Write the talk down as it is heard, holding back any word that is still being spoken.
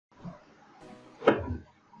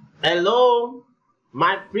Hello,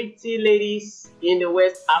 my pretty ladies in the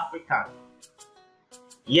West Africa.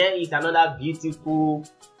 Here is another beautiful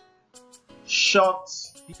short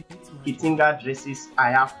Kitenge dresses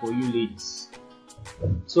I have for you ladies.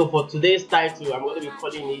 So for today's title, I'm going to be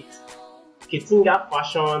calling it Kitenge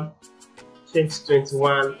Fashion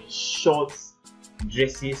 2021 short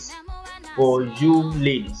dresses for you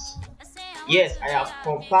ladies. Yes, I have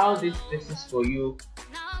compiled these dresses for you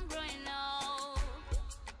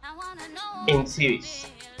in series,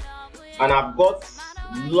 and I've got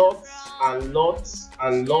lots and lots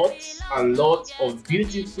and lots and lots of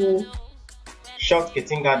beautiful short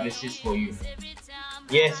Kitenge dresses for you.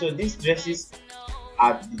 Yeah, so these dresses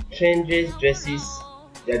are the trendiest dresses,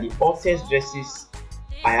 they're the hottest dresses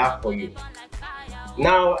I have for you.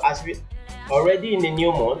 Now, as we already in the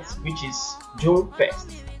new month, which is June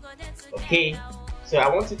 1st, okay, so I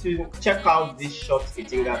want you to check out these short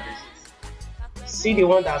Kitenge dresses. See the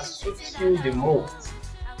one that suits you the most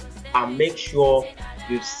and make sure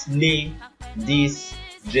you slay these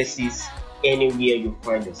dresses anywhere you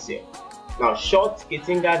find yourself. Now, short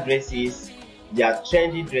Kitenge dresses, they are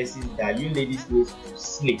trendy dresses that you ladies need to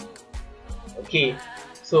slay. Okay,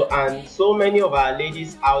 so so many of our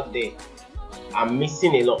ladies out there are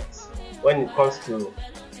missing a lot when it comes to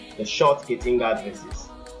the short Kitenge dresses.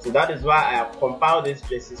 So that is why I have compiled these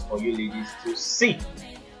dresses for you ladies to see.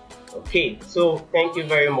 Okay, so thank you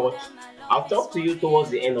very much. I'll talk to you towards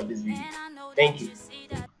the end of this video. Thank you.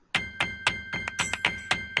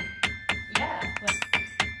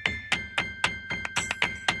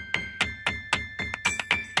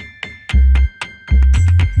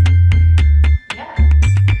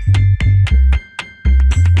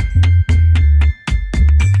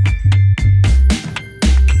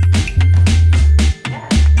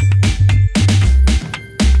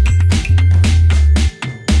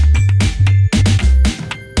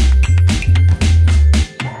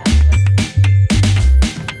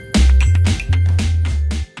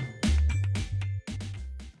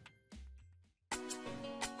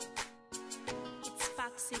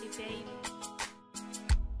 City, baby.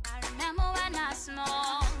 I remember when I was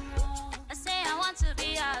small, I say I want to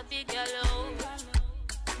be a big girl.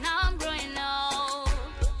 Now I'm growing old,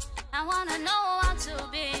 I wanna know how to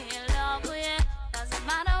be in love with you. Doesn't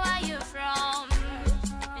matter where you're from,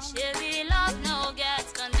 it should be love, no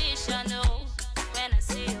get conditional. When I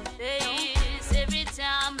see your face, every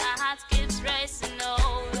time my heart keeps racing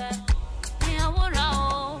over. Yeah, we're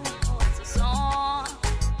old, what's a song?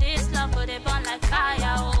 This love could have burn like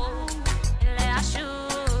fire.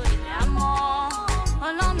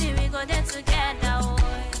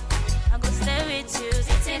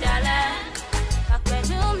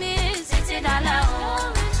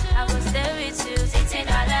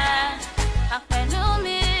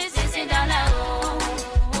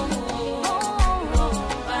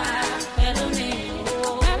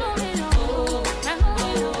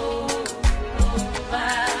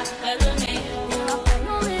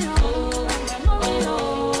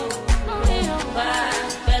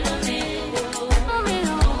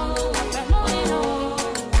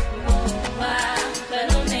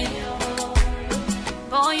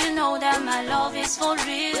 For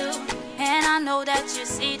real, and I know that you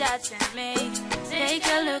see that in me. Take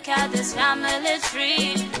a look at this family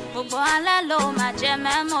tree. My gem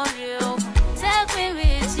memorial. Take me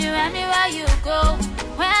with you anywhere you go.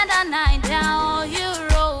 When the night down you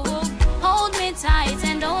roll, hold me tight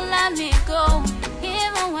and don't let me go.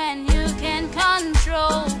 Even when you can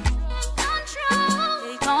control,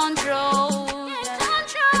 take control.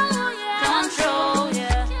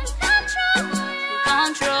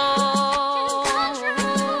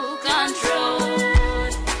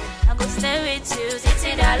 I go stay with you,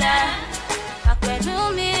 $60. I can do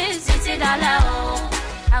me, $60.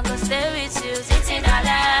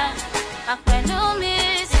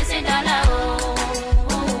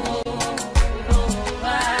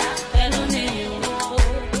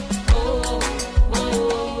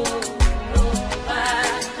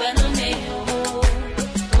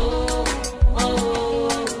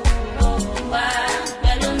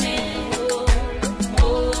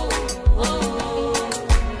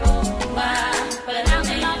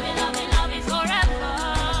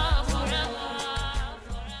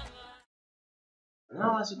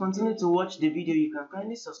 Now, as you continue to watch the video, you can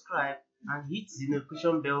kindly subscribe and hit the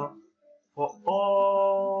notification bell for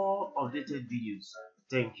all updated videos.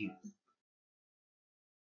 Thank you.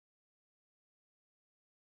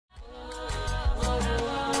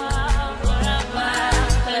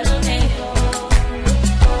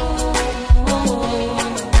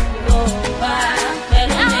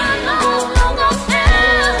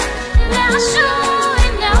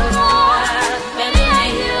 I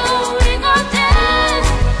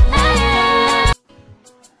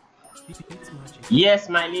Yes,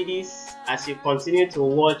 my ladies, as you continue to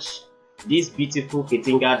watch these beautiful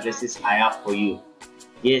Kitenge dresses I have for you.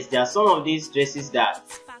 Yes, there are some of these dresses that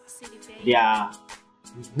they are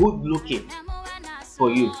good looking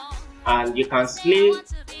for you, and you can slay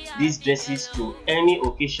these dresses to any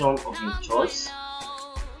occasion of your choice,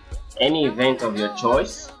 any event of your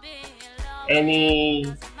choice,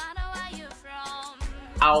 any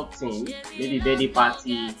outing, maybe birthday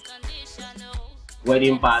party,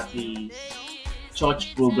 wedding parties,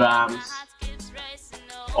 church programs,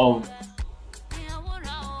 of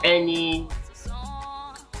any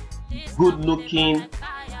good looking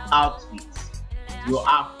outfit you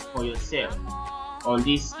have for yourself on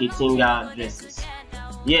these Kitenge dresses.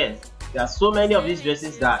 Yes, there are so many of these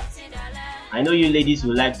dresses that I know you ladies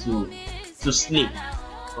would like to slay.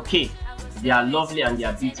 Okay, they are lovely and they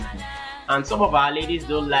are beautiful, and some of our ladies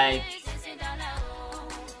don't like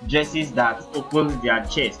dresses that open their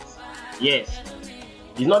chest. Yes,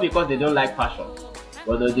 it's not because they don't like fashion,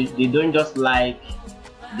 but they don't just like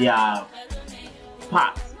their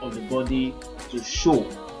parts of the body to show.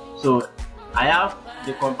 So I have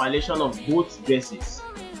the compilation of both dresses.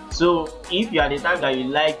 So if you are the type that you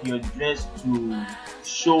like your dress to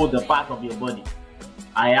show the part of your body,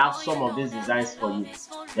 I have some of these designs for you.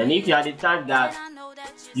 Then if you are the type that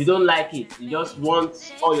you don't like it, you just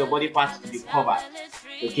want all your body parts to be covered,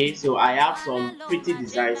 okay, so I have some pretty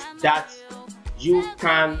designs that you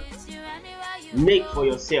can make for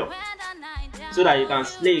yourself so that you can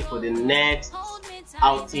slay for the next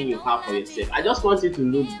outing you have for yourself. I just want you to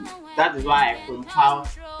look good. That is why I compile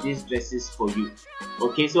these dresses for you.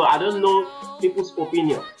 Okay, so I don't know people's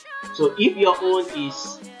opinion. So if your own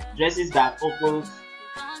is dresses that opens,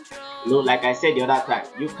 you know, like I said the other time,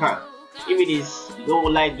 you can. If it is you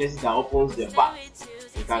don't like dresses that opens the back,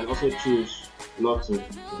 you can also choose not to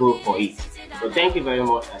go for it. So thank you very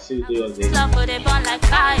much. I see you do yours later. I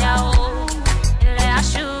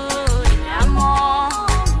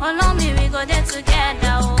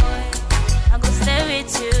go stay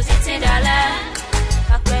with you, City Dollar.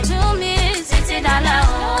 Back where do me, City Dollar.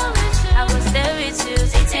 I go stay with you,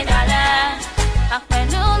 City Dollar. Back where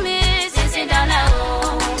do me, City Dollar.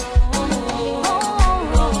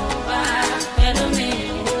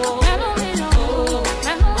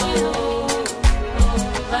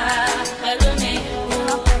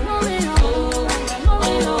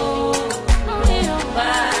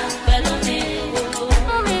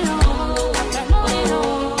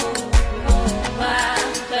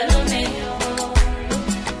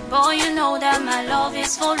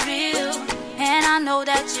 For real, and I know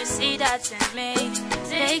that you see that in me.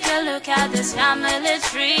 Take a look at this family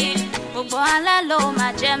tree. Oh boy, I love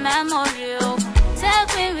my gem memorial.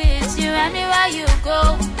 Take me with you anywhere you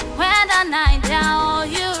go. When the night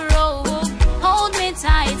down you roll, hold me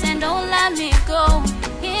tight and don't let me go.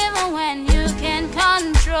 Even when you can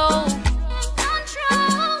control,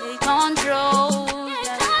 control, control.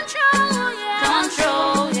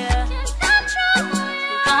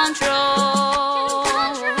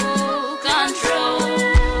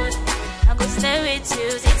 I go stay with you,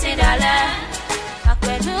 City Dollar. Back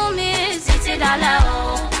when you me, City Dollar.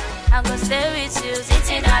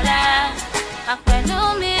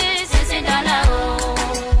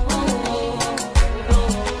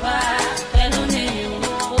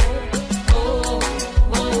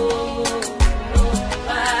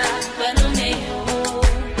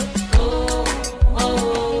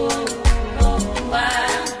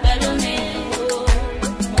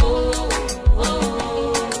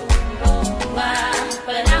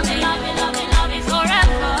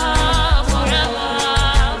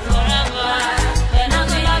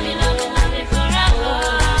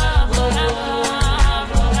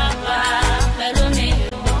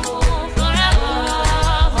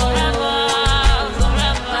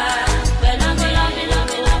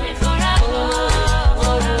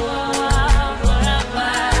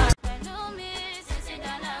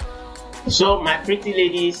 So my pretty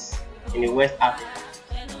ladies in the West Africa,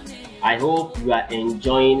 I hope you are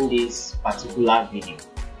enjoying this particular video.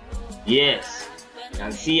 Yes, you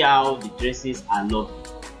can see how the dresses are lovely.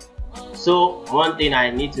 So one thing I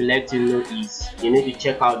need to let you know is you need to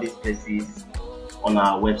check out these dresses on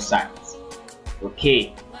our website.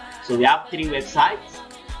 Okay, so we have 3 websites.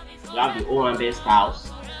 We have the Home and Best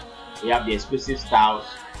styles, we have the Exclusive styles,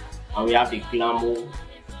 and we have the Glamour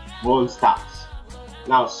One styles.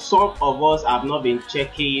 Now some of us have not been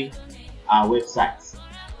checking our websites,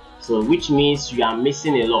 so which means you are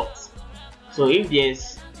missing a lot. So if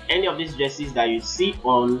there's any of these dresses that you see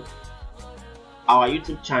on our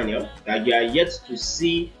YouTube channel that you are yet to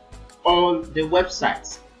see on the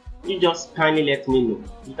website, you just kindly let me know.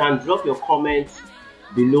 You can drop your comments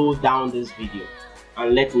below down this video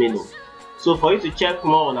and let me know. So for you to check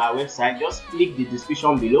more on our website, just click the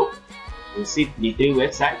description below. You'll see the 3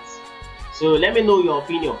 websites. So let me know your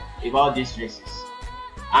opinion about these dresses.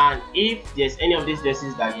 And if there's any of these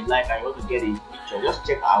dresses that you like and you want to get a picture, just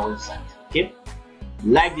check our website. Okay?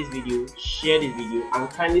 Like this video, share this video, and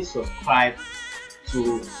kindly subscribe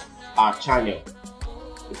to our channel,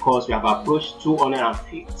 because we have approached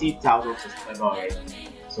 250,000 subscribers already.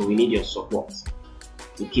 So we need your support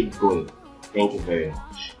to keep going. Thank you very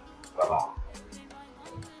much. Bye bye.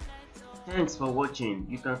 Thanks for watching.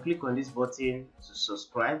 You can click on this button to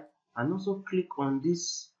subscribe, and also click on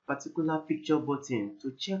this particular picture button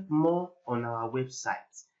to check more on our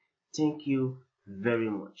website. Thank you very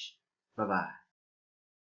much. Bye bye.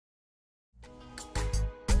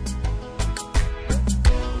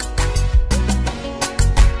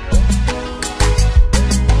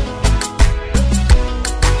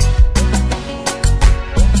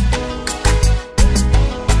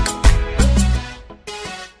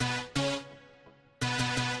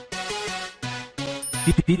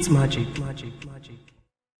 Beats magic.